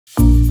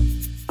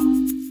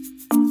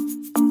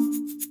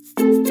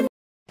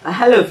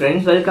Hello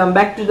friends, welcome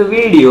back to the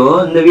video.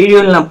 இந்த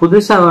வீடியோல நான்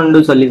புதுசா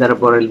சொல்லி தர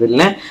போறது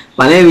இல்ல,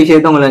 பழைய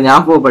விஷயத்தை உங்களை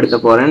ஞாபகப்படுத்த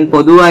போறேன்.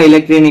 பொதுவா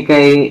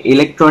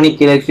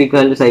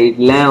எலக்ட்ரிக்கல்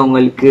சைட்ல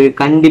உங்களுக்கு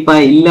கண்டிப்பா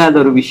இல்லாத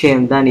ஒரு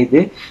விஷயம் தான்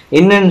இது.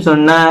 என்னன்னு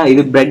சொன்னா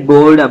இது பிரெட்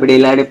போர்டு அப்படி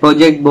இல்லாட்டி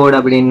ப்ராஜெக்ட் போர்டு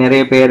அப்படின்னு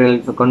நிறைய பேர்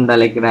கொண்டு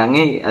அழைக்கிறாங்க.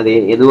 அது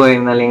எதுவா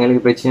இருந்தாலும்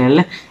எங்களுக்கு பிரச்சனை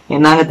இல்லை.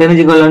 நாங்க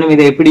தெரிஞ்சுக்கொள்ளணும்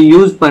இதை எப்படி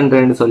யூஸ்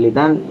பண்றேன்னு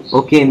சொல்லிதான்.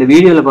 ஓகே, இந்த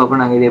வீடியோல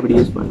பார்ப்போம் நாங்க இதை எப்படி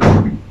யூஸ் பண்றோம்.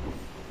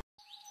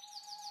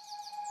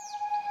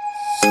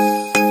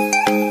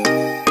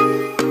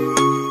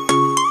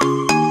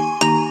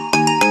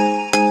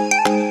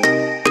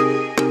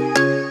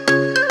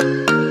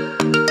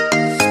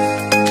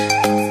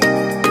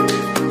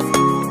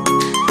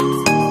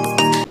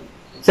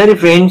 சரி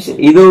ஃப்ரெண்ட்ஸ்,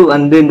 இது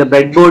இந்த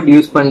பிரெட் போர்ட்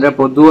யூஸ் பண்ற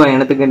பொதுவா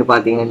எனத்துக்குன்னு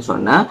பாத்தீங்கன்னு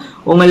சொன்னா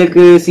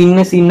உங்களுக்கு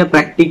சின்ன சின்ன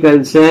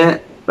ப்ராக்டிகல்ஸ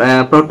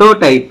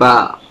ப்ரோட்டோடைப்பா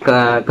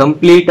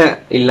கம்ப்ளீட்டா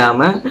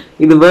இல்லாம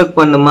இது ஒர்க்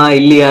பண்ணுமா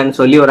இல்லையான்னு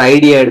சொல்லி ஒரு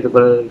ஐடியா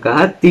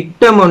எடுத்துக்கொள்றதுக்காக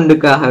திட்டம்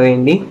ஒன்றுக்காக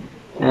வேண்டி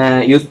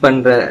யூஸ்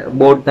பண்ற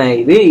போர்ட் தான்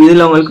இது.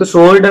 இதுல உங்களுக்கு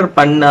சோல்டர்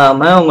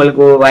பண்ணாம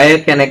உங்களுக்கு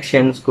வயர்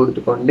கனெக்ஷன்ஸ்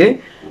கொடுத்துக்கொண்டு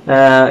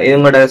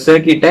உங்களோட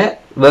சர்க்கிட்டை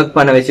ஒர்க்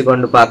பண்ண வச்சு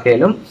கொண்டு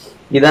பார்க்கலும்.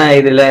 இதான்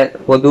இதுல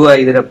பொதுவா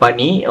இதுல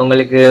பண்ணி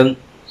உங்களுக்கு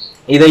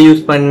இதை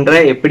யூஸ் பண்ற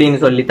எப்படின்னு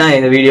சொல்லித்தான்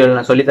இந்த வீடியோல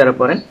நான் சொல்லி தர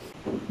போறேன்.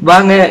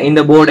 வாங்க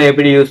இந்த போர்டை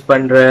எப்படி யூஸ்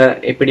பண்ற,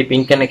 எப்படி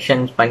பின்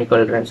கனெக்ஷன்ஸ்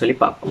பண்ணிக்கொள்றேன்னு சொல்லி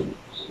பார்ப்போம்.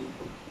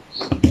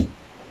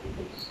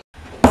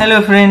 ஹலோ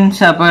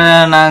ஃப்ரெண்ட்ஸ், அப்போ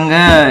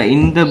நாங்கள்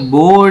இந்த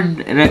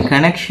போர்டு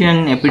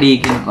கனெக்ஷன் எப்படி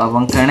இருக்குன்னு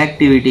பார்ப்போம்.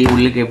 கனெக்டிவிட்டி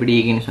உள்ளுக்கு எப்படி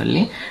இருக்குன்னு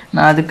சொல்லி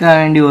நான் அதுக்காக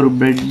வேண்டி ஒரு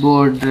பிரெட்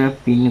போர்டு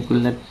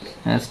பின்னுக்குள்ள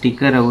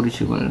ஸ்டிக்கரை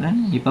உரிச்சு கொள்றேன்.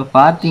 இப்போ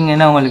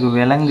பார்த்தீங்கன்னா உங்களுக்கு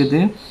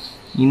விளங்குது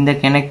இந்த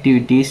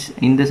கனெக்டிவிட்டிஸ்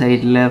இந்த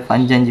சைடில்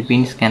 5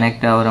 பின்ஸ்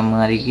கனெக்ட் ஆகிற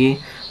மாதிரிக்கு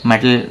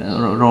மெட்டல்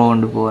ரோ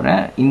கொண்டு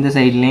போகிறேன். இந்த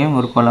சைட்லேயும்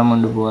ஒரு குளம்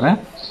கொண்டு போகிறேன்.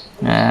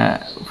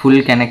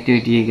 ஃபுல்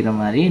கனெக்டிவிட்டி இருக்கிற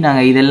மாதிரி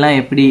நாங்கள் இதெல்லாம்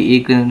எப்படி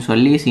இருக்குதுன்னு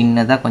சொல்லி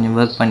சின்னதாக கொஞ்சம்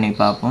ஒர்க் பண்ணி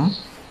பார்ப்போம்.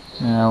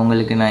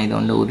 உங்களுக்கு நான் இதை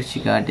ஒன்று உரிச்சு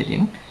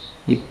காட்டுறேன்.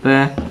 இப்போ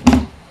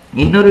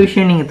இன்னொரு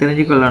விஷயம் நீங்கள்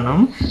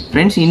தெரிஞ்சுக்கொள்ளணும்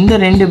ஃப்ரெண்ட்ஸ், இந்த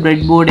 2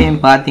 பிரெட்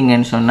போர்டையும்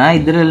பார்த்தீங்கன்னு சொன்னால்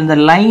இதில் இந்த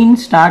லைன்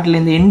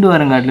ஸ்டார்ட்லேருந்து எண்டு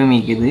வரங்காட்டிலும்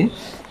மீக்குது.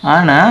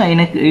 ஆனால்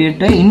எனக்கு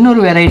கிட்ட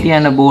இன்னொரு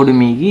வெரைட்டியான போர்டு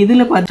மீக்கி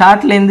இதில்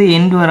ஸ்டார்ட்லேருந்து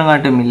எண்டு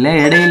வரங்காட்டும் இல்லை,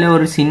 இடையில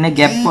ஒரு சின்ன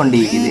கேப் கொண்டு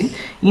இருக்குது.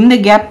 இந்த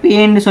கேப்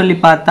ஏன்னு சொல்லி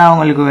பார்த்தா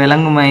அவங்களுக்கு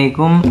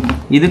விளங்குமாய்க்கும்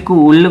இதுக்கு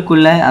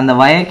உள்ளுக்குள்ளே அந்த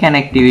வயர்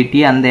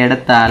கனெக்டிவிட்டி அந்த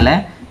இடத்தால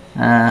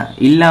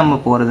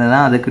இல்லாமல் போகிறது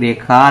தான் அதுக்குரிய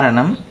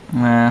காரணம்.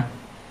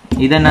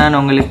 இதை நான்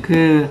உங்களுக்கு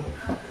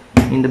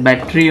இந்த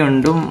பேட்டரி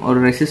ஒன்றும் ஒரு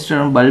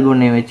ரெசிஸ்டரும் பல்ப்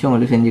ஒன்றையும் வச்சு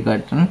உங்களுக்கு செஞ்சு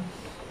காட்டுறேன்.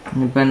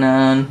 இப்போ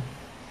நான்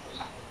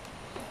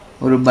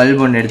ஒரு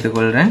பல்ப் ஒன்று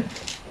எடுத்துக்கொள்கிறேன்.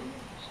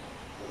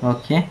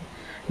 ஓகே,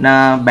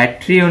 நான்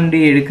பேட்டரி ஒன்று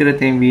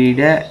எடுக்கிறதை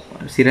விட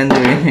சிறந்த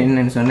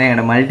என்னன்னு சொன்னால்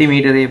என்னோடய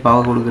மல்டிமீட்டரை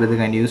பவர்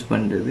கொடுக்கறதுக்காண்டி யூஸ்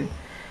பண்ணுறது.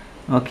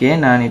 ஓகே,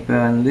 நான் இப்போ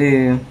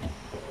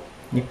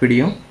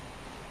இப்படியும்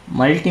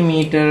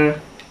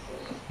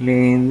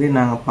மல்டிமீட்டர்லேருந்து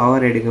நாங்கள்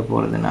பவர் எடுக்க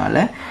போகிறதுனால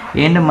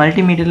என்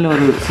மல்டிமீட்டரில்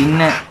ஒரு சின்ன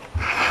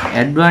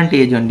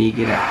அட்வான்டேஜ் ஒன்று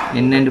இருக்கிறேன்.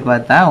 என்னென்னு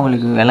பார்த்தா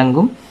உங்களுக்கு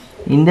விளங்கும்.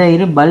 இந்த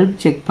பல்ப்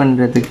செக்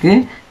பண்ணுறதுக்கு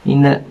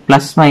இந்த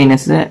ப்ளஸ்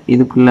மைனஸை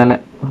இதுக்குள்ளே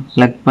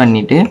ப்ளக்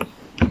பண்ணிவிட்டு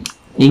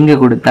இங்கே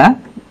கொடுத்தா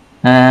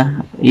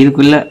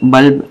இதுக்குள்ளே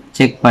பல்ப்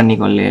செக் பண்ணி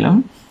கொள்ளையிலும்.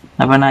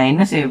 அப்போ நான்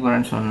என்ன செய்ய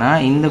போகிறேன்னு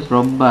சொன்னால் இந்த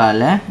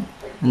ப்ரொப்பால்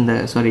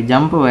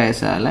ஜம்ப்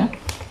வயசால்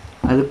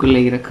அதுக்குள்ளே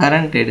இருக்கிற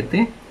கரண்ட் எடுத்து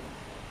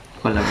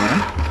கொள்ள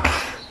போகிறேன்.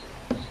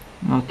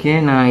 ஓகே,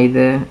 நான்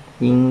இதை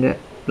இங்கே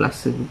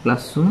ப்ளஸ்ஸுக்கு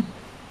ப்ளஸ்ஸும்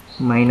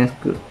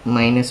மைனஸ்க்கு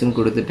மைனஸும்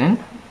கொடுத்துட்டேன்.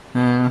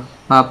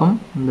 பார்ப்போம்,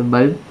 இந்த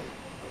பல்ப்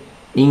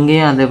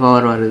இங்கேயும் அந்த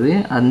பவர் வருது,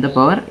 அந்த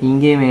பவர்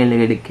இங்கேயும்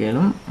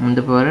எடுக்கலும், அந்த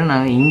பவரை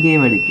நாங்கள்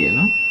இங்கேயும்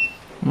எடுக்கலும்,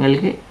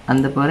 எங்களுக்கு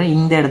அந்த பவரை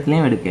இந்த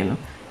இடத்துலையும் எடுக்கலும்.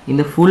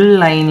 இந்த ஃபுல்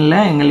லைனில்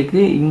எங்களுக்கு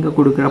இங்கே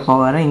கொடுக்குற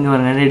பவரை இங்கே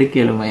ஒரு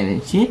எடுக்கலுமா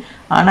இருந்துச்சு.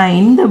 ஆனால்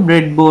இந்த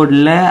பிரெட்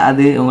போர்டில்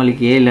அது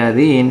உங்களுக்கு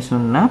ஏலாது. ஏன்னு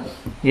சொன்னால்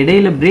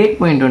இடையில பிரேக்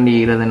பாயிண்ட் ஒன்று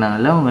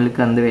இருக்கிறதுனால உங்களுக்கு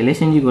அந்த வேலையை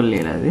செஞ்சு கொள்ள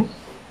இயலாது.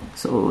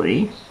 சாரி,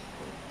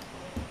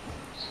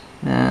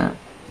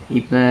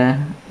 இப்போ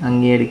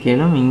அங்கே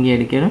எடுக்கலும் இங்கே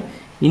எடுக்கலும்.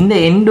 இந்த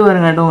எண்டு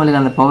வரங்காட்டும்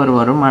உங்களுக்கு அந்த பவர்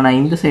வரும், ஆனால்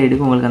இந்த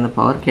சைடுக்கு உங்களுக்கு அந்த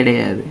பவர்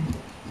கிடையாது.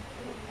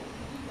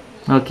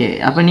 ஓகே,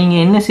 அப்போ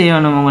நீங்கள் என்ன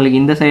செய்யணும், உங்களுக்கு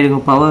இந்த சைடுக்கு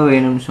பவர்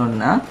வேணும்னு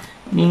சொன்னால்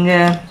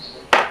நீங்கள்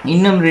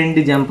இன்னும்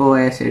 2 ஜம்ப்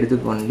வயர்ஸ்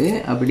எடுத்துக்கொண்டு,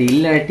 அப்படி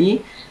இல்லாட்டி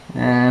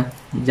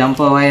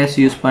ஜம்ப் வயர்ஸ்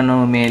யூஸ்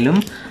பண்ணவும் மேலும்,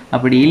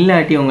 அப்படி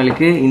இல்லாட்டி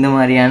உங்களுக்கு இந்த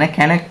மாதிரியான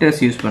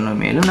கனெக்டர்ஸ் யூஸ்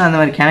பண்ணவும் மேலும். நான்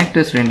அந்த மாதிரி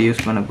கனெக்டர்ஸ் 2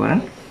 யூஸ் பண்ண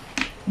போகிறேன்.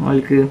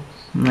 உங்களுக்கு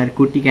இந்த மாதிரி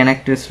குட்டி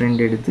கனெக்டர்ஸ்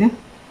 2 எடுத்து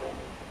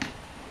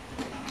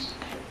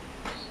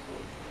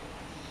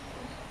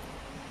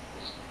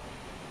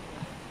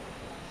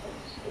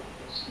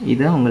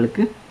இதை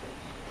உங்களுக்கு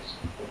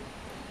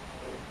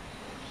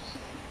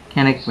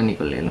கனெக்ட்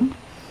பண்ணிக்கொள்ளலும்.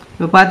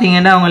 இப்போ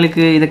பார்த்தீங்கன்னா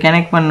உங்களுக்கு இதை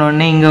கனெக்ட்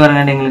பண்ணோடனே இங்கே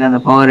வரங்காட்டி எங்களுக்கு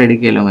அந்த பவர்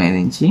எடுக்கலுமா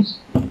இருந்துச்சு.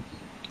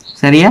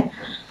 சரியா?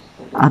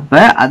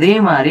 அப்போ அதே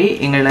மாதிரி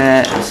எங்களோட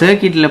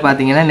சர்க்கியூட்டில்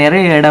பார்த்தீங்கன்னா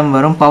நிறைய இடம்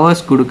வரும்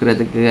பவர்ஸ்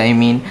கொடுக்கறதுக்கு. ஐ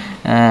மீன்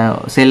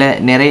சில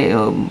நிறைய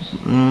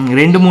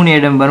 2-3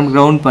 இடம் வரும்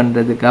கிரவுண்ட்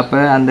பண்ணுறதுக்கு. அப்போ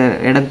அந்த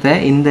இடத்த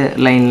இந்த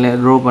லைனில்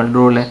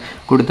ரோவில்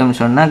கொடுத்தோம்னு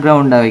சொன்னால்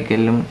கிரவுண்டாக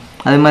வைக்கலும்.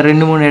 அது மாதிரி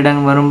 2-3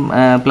 இடம் வரும்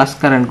ப்ளஸ்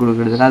கரண்ட்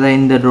கொடுக்கறதுக்கு. அதை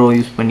இந்த ரோ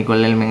யூஸ்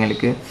பண்ணிக்கொள்ளலும்.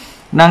 எங்களுக்கு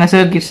நாங்கள்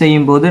சர்க்கியூட்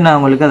செய்யும்போது நான்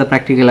உங்களுக்கு அதை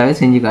ப்ராக்டிக்கலாகவே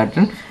செஞ்சு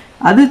காட்டுறேன்.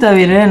 அது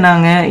தவிர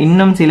நாங்கள்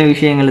இன்னும் சில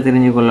விஷயங்களை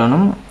தெரிஞ்சு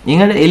கொள்ளணும்.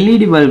 எங்களோட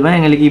எல்இடி பல்பை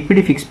எங்களுக்கு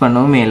இப்படி ஃபிக்ஸ்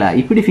பண்ணவும் மேலா.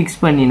 இப்படி ஃபிக்ஸ்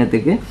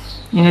பண்ணினதுக்கு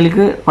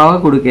எங்களுக்கு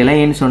பவர் கொடுக்கல.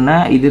 ஏன்னு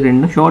சொன்னால் இது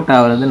ரெண்டும் ஷார்ட்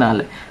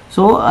ஆகிறதுனால.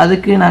 ஸோ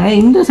அதுக்கு நாங்கள்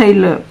இந்த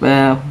சைடில்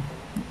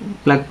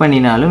ப்ளக்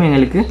பண்ணினாலும்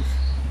எங்களுக்கு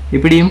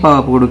இப்படியும்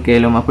பவர்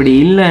கொடுக்கலும். அப்படி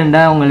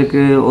இல்லைண்டா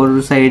உங்களுக்கு ஒரு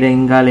சைடு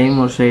இங்காலையும்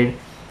ஒரு சைடு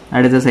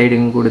அடுத்த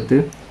சைடுக்கும் கொடுத்து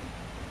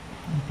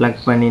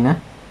ப்ளக் பண்ணினா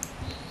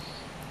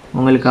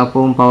உங்களுக்கு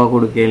அப்பவும் பவர்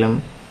கொடுக்கலும்.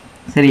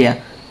 சரியா?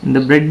 இந்த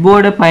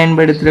பிரெட்போர்டை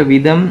பயன்படுத்துகிற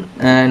விதம்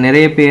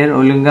நிறைய பேர்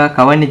ஒழுங்காக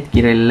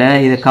கவனிக்கிறதில்ல.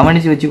 இதை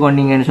கவனித்து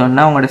வச்சுக்கொண்டீங்கன்னு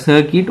சொன்னால் உங்களோட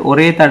சர்க்கியூட்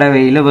ஒரே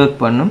தடவையில்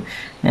ஒர்க் பண்ணும்.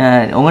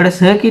 உங்களோட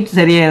சர்க்கியூட்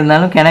சரியாக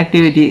இருந்தாலும்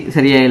கனெக்டிவிட்டி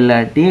சரியாக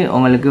இல்லாட்டி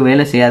உங்களுக்கு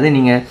வேலை செய்யாது.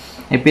 நீங்கள்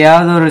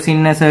எப்போயாவது ஒரு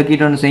சின்ன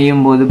சர்க்கியூட் ஒன்று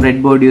செய்யும்போது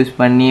பிரெட்போர்டு யூஸ்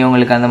பண்ணி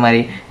உங்களுக்கு அந்த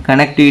மாதிரி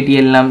கனெக்டிவிட்டி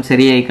எல்லாம்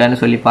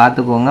சரியாயிக்கான்னு சொல்லி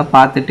பார்த்துக்கோங்க.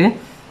 பார்த்துட்டு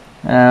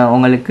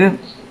உங்களுக்கு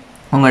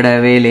உங்களோட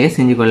வேலையை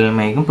செஞ்சு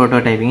கொள்ளமைக்கும்,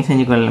 ப்ரோட்டோடைப்பிங்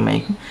செஞ்சு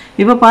கொள்ளமைக்கும்.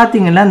 இப்போ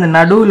பார்த்தீங்கன்னா இந்த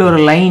நடுவில் ஒரு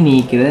லைன்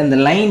நீக்குது. அந்த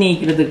லைன்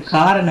நீக்கிறதுக்கு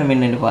காரணம்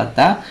என்னென்னு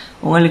பார்த்தா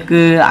உங்களுக்கு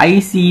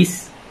ஐசிஸ்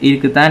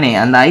இருக்குது தானே.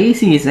 அந்த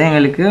ஐசிஸை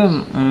எங்களுக்கு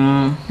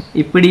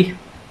இப்படி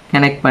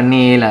கனெக்ட் பண்ணி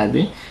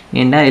இயலாது.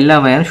 ஏன்னா எல்லா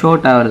வயரும்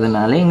ஷார்ட்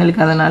ஆகிறதுனால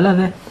எங்களுக்கு அதனால்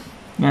அது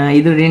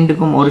இது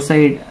ரெண்டுக்கும் ஒரு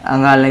சைடு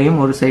அங்காலையும்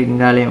ஒரு சைடு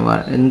இங்காலையும்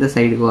இந்த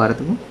சைடுக்கு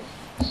வரதுக்கும்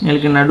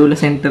எங்களுக்கு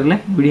நடுவில் சென்டரில்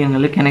இப்படி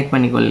எங்களுக்கு கனெக்ட்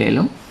பண்ணி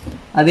கொள்ளையிலும்.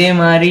 அதே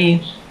மாதிரி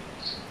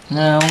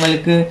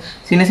உங்களுக்கு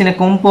சின்ன சின்ன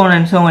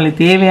கம்போனன்ட்ஸும்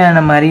உங்களுக்கு தேவையான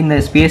மாதிரி இந்த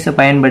ஸ்பேஸை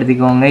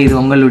பயன்படுத்திக்கோங்க. இது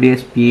உங்களுடைய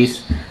ஸ்பேஸ்.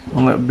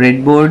 உங்கள்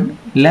பிரெட்போர்ட்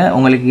இல்லை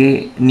உங்களுக்கு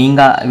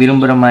நீங்கள்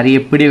விரும்புகிற மாதிரி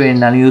எப்படி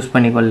வேணாலும் யூஸ்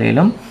பண்ணி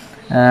கொள்ளையிலும்.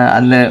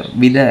 அந்த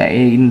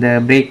இந்த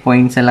பிரேக்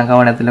பாயிண்ட்ஸ் எல்லாம்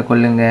கவனத்தில்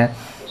கொள்ளுங்கள்.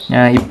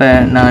 இப்போ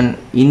நான்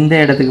இந்த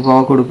இடத்துக்கு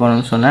பவர்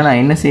கொடுக்கணும்னு சொன்னால்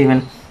நான் என்ன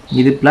செய்வேன்,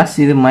 இது ப்ளஸ்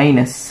இது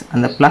மைனஸ்.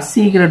 அந்த ப்ளஸ்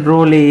சீக்கிரம்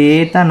ரோலையே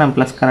தான் நான்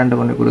ப்ளஸ் கரண்ட்டை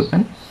கொண்டு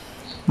கொடுப்பேன்.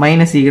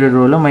 மைனஸ் சீக்கிரம்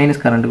ரோவில்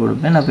மைனஸ் கரண்ட்டு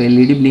கொடுப்பேன். அப்போ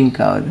எல்இடி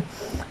பிளிங்க் ஆகுது.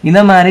 இந்த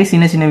மாதிரி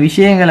சின்ன சின்ன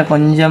விஷயங்களை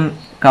கொஞ்சம்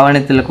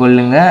கவனத்தில்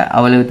கொள்ளுங்க.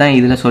 அவ்வளவு தான்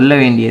இதில் சொல்ல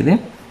வேண்டியது.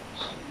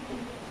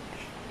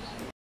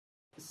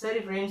 சரி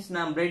ஃப்ரெண்ட்ஸ்,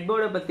 நான்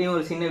பிரெட்போர்டை பற்றி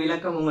ஒரு சின்ன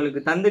விளக்கம் உங்களுக்கு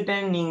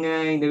தந்துட்டேன்.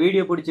 நீங்கள் இந்த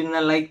வீடியோ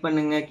பிடிச்சிருந்தா லைக்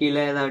பண்ணுங்கள்.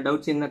 கீழே ஏதாவது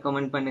டவுட்ஸ் இருந்தால்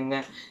கமெண்ட்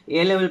பண்ணுங்கள்.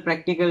 A-level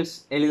ப்ராக்டிகல்ஸ்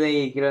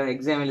எழுதிக்கிற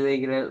எக்ஸாம்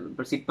எழுதிக்கிற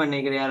சிட்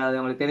பண்ணிக்கிற யாராவது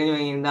அவங்களுக்கு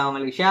தெரிஞ்சவங்க இருந்தால்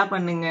அவங்களுக்கு ஷேர்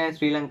பண்ணுங்கள்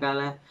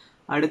ஸ்ரீலங்காவில்.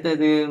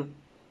 அடுத்தது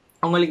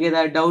உங்களுக்கு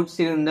ஏதாவது டவுட்ஸ்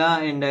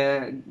இருந்தால் இந்த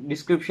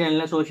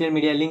டிஸ்கிரிப்ஷனில் சோஷியல்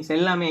மீடியா லிங்க்ஸ்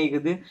எல்லாமே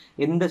இருக்குது.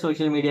 எந்த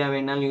சோஷியல் மீடியா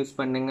வேணாலும் யூஸ்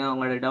பண்ணுங்கள்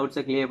உங்களோட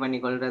டவுட்ஸை கிளியர் பண்ணி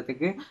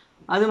கொள்றதுக்கு.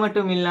 அது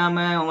மட்டும்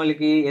இல்லாமல்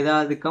உங்களுக்கு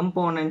ஏதாவது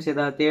கம்போனன்ட்ஸ்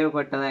ஏதாவது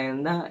தேவைப்பட்டதாக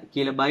இருந்தால்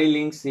கீழே பை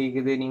லிங்க்ஸ்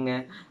இருக்குது.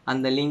 நீங்கள்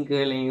அந்த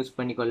லிங்க்குகளையும் யூஸ்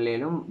பண்ணி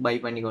கொள்ளையிலும் பை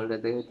பண்ணி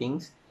கொள்றதுக்கு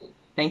திங்ஸ்.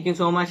 Thank you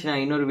so much.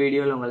 நான் இன்னொரு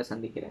வீடியோவில் உங்களை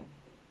சந்திக்கிறேன்.